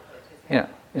hang out with it?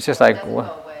 It's just like, it doesn't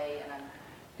go away and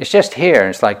it's just here.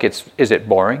 It's like, is it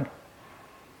boring?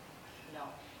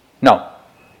 No.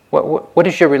 What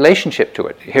is your relationship to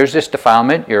it? Here's this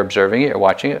defilement, you're observing it, you're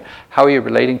watching it. How are you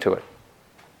relating to it?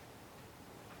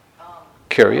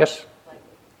 Curious?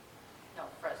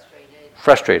 Frustrated.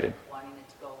 Frustrated. Wanting it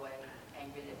to go away.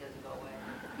 Angry that it doesn't go away.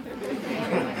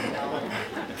 Angry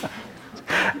myself.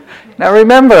 Now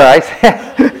remember, I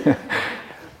said,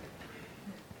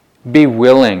 be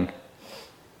willing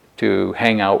to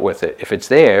hang out with it. If it's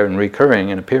there and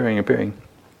recurring and appearing,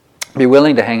 be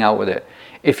willing to hang out with it.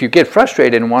 If you get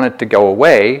frustrated and want it to go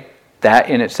away, that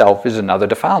in itself is another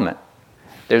defilement.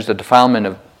 There's the defilement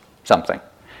of something.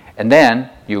 And then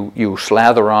you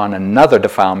slather on another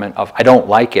defilement of, I don't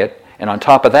like it, and on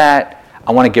top of that,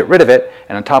 I want to get rid of it,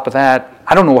 and on top of that,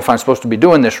 I don't know if I'm supposed to be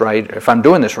doing this right, if I'm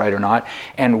doing this right or not,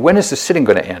 and when is the sitting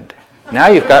going to end? Now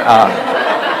you've got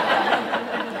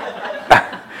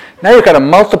a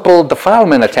multiple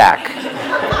defilement attack,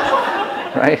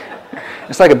 right?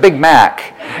 It's like a Big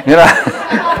Mac,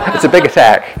 it's a big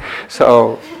attack.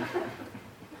 So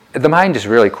the mind is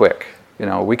really quick.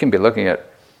 We can be looking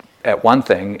at one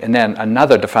thing, and then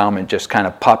another defilement just kind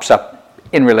of pops up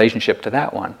in relationship to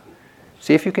that one.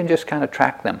 See if you can just kind of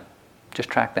track them. Just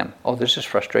track them. Oh, this is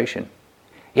frustration.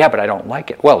 Yeah, but I don't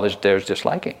like it. Well, there's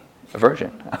disliking,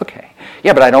 aversion. Okay.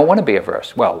 Yeah, but I don't want to be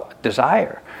averse. Well,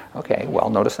 desire. Okay, well,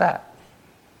 notice that.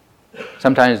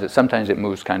 Sometimes it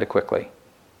moves kind of quickly,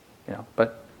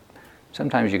 but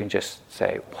sometimes you can just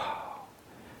say, wow,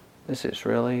 this is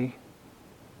really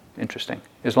interesting.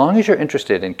 As long as you're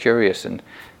interested and curious and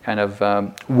kind of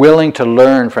willing to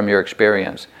learn from your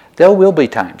experience, there will be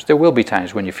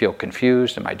times when you feel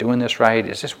confused. Am I doing this right?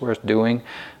 Is this worth doing?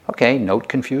 Okay, note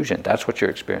confusion. That's what you're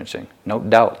experiencing. Note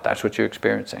doubt. That's what you're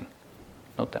experiencing.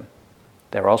 Note them.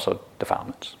 They're also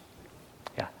defilements.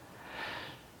 Yeah.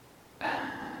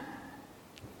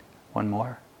 One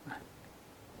more.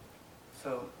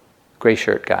 So. Gray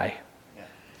shirt guy. Yeah.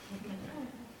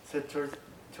 So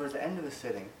towards the end of the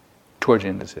sitting. Towards the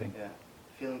end of the sitting. Yeah.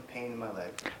 Feeling pain in my leg.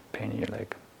 Pain in your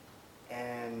leg.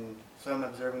 And so I'm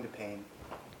observing the pain.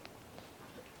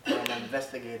 And I'm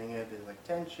investigating it. There's like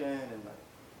tension and like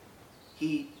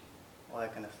heat, all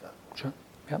that kind of stuff. Sure.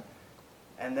 Yep.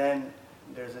 And then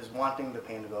there's this wanting the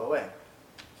pain to go away.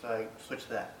 So I switch to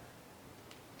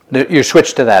that. You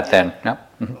switch to that then.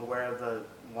 Yep. Mm-hmm. Aware of the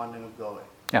wanting to go away.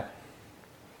 Yeah.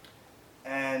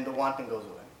 And the wanting goes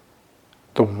away.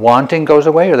 The wanting goes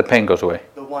away or the pain goes away?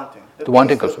 The wanting. The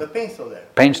wanting goes away. The pain's still there.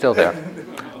 Pain's still there.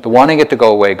 The wanting it to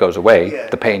go away goes away. Yeah.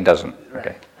 The pain doesn't.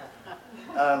 Right.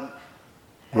 Okay.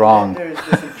 Wrong. There's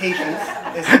this impatience.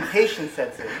 This impatience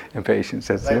sets in. Impatience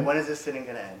sets Like, in. when is this sitting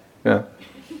going to end? Yeah.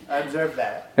 I observe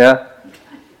that. Yeah.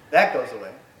 That goes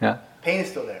away. Yeah. Pain is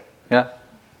still there. Yeah.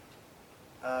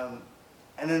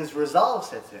 And then this resolve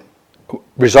sets in.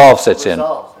 Resolve sets in.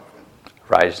 Resolve sets in.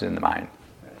 Rises in the mind.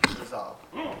 Right, resolve.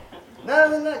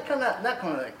 No, not kind of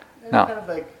like. No. Kind of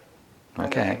like. I'm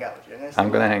Okay. gonna hang out with you. I'm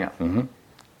going to hang up.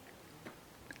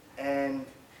 And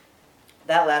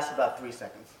that lasts about 3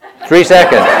 seconds. 3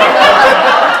 seconds.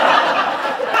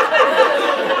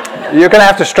 You're going to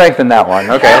have to strengthen that one.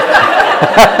 Okay.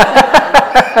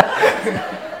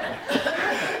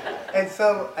 And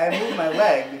so I move my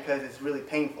leg because it's really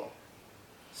painful.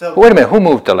 So Wait a minute. Who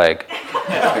moved the leg?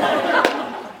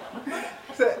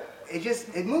 So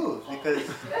it moves because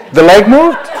The leg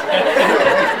moved?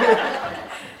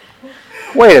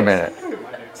 Wait a minute.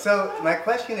 so my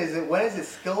question is when is it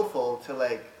skillful to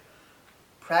like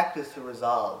practice to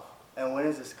resolve, and when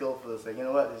is it skillful to say, you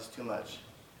know what, this is too much?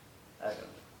 I don't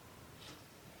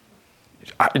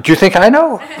know. Do you think I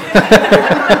know?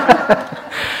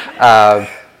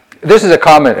 This is a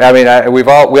common. I mean, we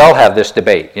all have this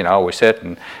debate. You know, we sit,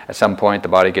 and at some point the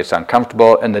body gets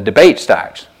uncomfortable, and the debate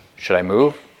starts: should I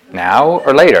move now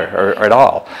or later, or at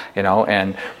all? You know,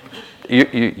 and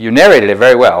you narrated it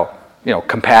very well. You know,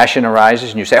 compassion arises,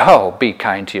 and you say, "Oh, be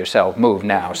kind to yourself. Move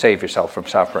now. Save yourself from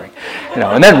suffering." You know,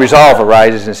 and then resolve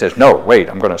arises and says, "No, wait.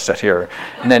 I'm going to sit here."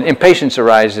 And then impatience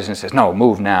arises and says, "No,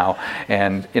 move now."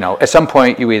 And you know, at some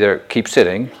point, you either keep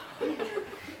sitting,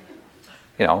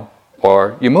 you know,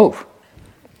 or you move.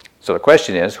 So the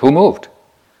question is, who moved?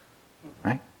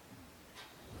 Right?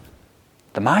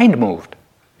 The mind moved.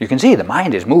 You can see the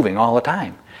mind is moving all the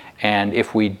time. And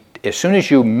as soon as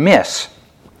you miss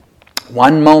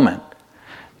one moment,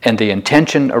 and the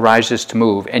intention arises to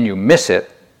move, and you miss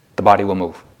it, the body will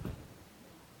move.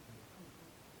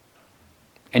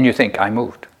 And you think, I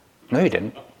moved. No, you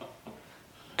didn't.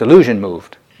 Delusion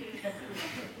moved.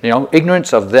 You know,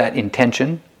 ignorance of that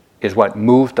intention is what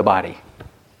moved the body.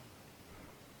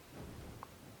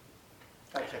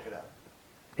 I'll check it out.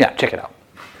 Yeah, check it out.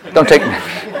 Don't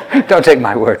take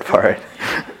my word for it.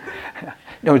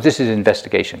 No, this is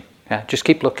investigation. Yeah, just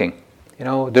keep looking. You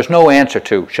know, there's no answer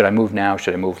to, should I move now,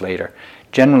 should I move later?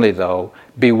 Generally, though,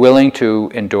 be willing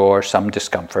to endure some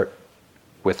discomfort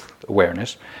with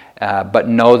awareness, but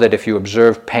know that if you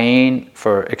observe pain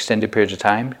for extended periods of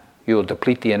time, you will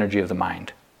deplete the energy of the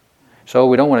mind. So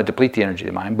we don't want to deplete the energy of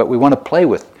the mind, but we want to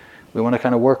we want to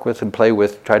kind of work with and play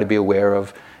with, try to be aware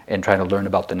of, and try to learn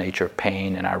about the nature of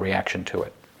pain and our reaction to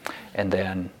it. And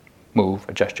then move,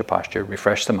 adjust your posture,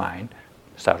 refresh the mind,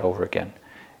 start over again.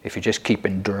 If you just keep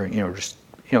enduring,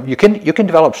 you can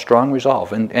develop strong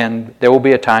resolve, and there will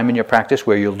be a time in your practice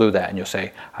where you'll do that, and you'll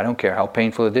say, I don't care how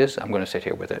painful it is, I'm going to sit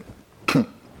here with it.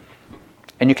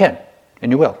 And you can,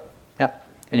 and you will, yeah.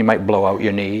 And you might blow out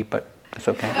your knee, but it's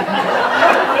okay.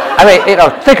 I mean,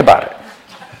 think about it.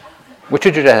 Which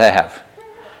would you rather have?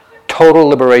 Total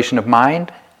liberation of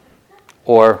mind,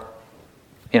 or,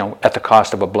 at the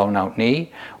cost of a blown out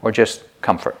knee, or just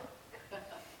comfort?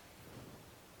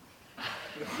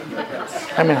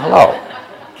 I mean, hello.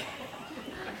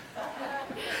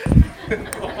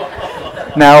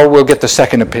 Now we'll get the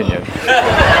second opinion.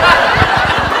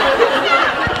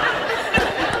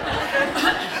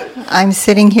 I'm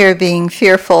sitting here being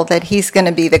fearful that he's going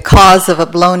to be the cause of a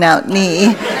blown out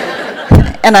knee.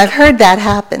 And I've heard that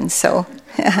happen, so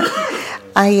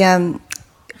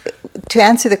to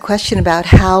answer the question about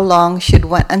how long should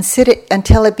one sit it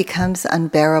until it becomes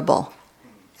unbearable,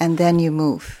 and then you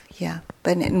move, yeah.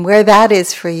 But where that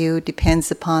is for you depends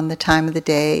upon the time of the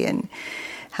day and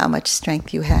how much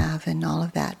strength you have and all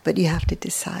of that. But you have to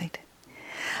decide.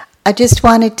 I just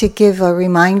wanted to give a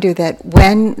reminder that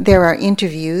when there are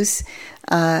interviews,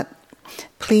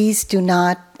 please do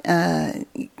not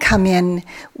come in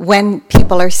when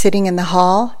people are sitting in the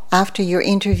hall. After your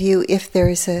interview, if there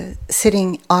is a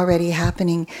sitting already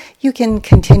happening, you can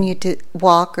continue to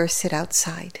walk or sit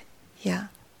outside. Yeah.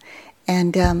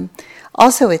 And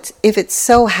also, if it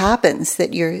so happens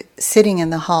that you're sitting in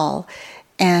the hall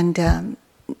and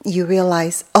you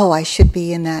realize, I should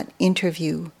be in that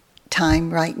interview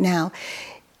time right now,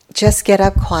 just get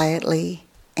up quietly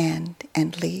and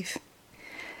leave.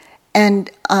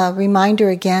 And a reminder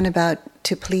again about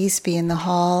to please be in the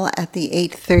hall at the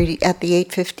 8:30, at the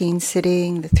 8:15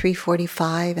 sitting, the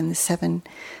 3:45, and the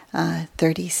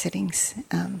 7:30 sittings,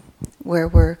 where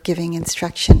we're giving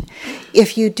instruction.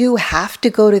 If you do have to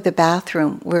go to the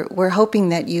bathroom, we're hoping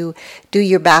that you do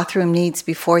your bathroom needs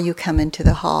before you come into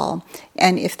the hall.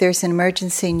 And if there's an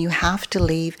emergency and you have to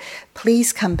leave,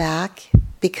 please come back,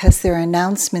 because there are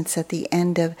announcements at the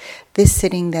end of this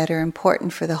sitting that are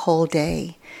important for the whole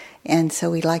day. And so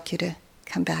we'd like you to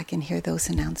come back and hear those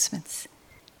announcements.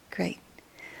 Great.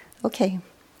 Okay.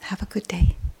 Have a good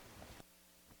day.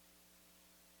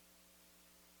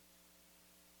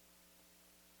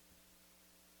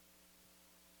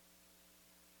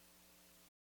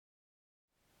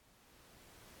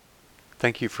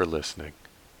 Thank you for listening.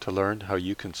 To learn how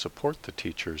you can support the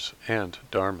teachers and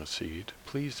Dharma Seed,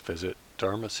 please visit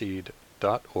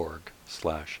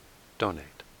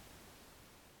dharmaseed.org/donate.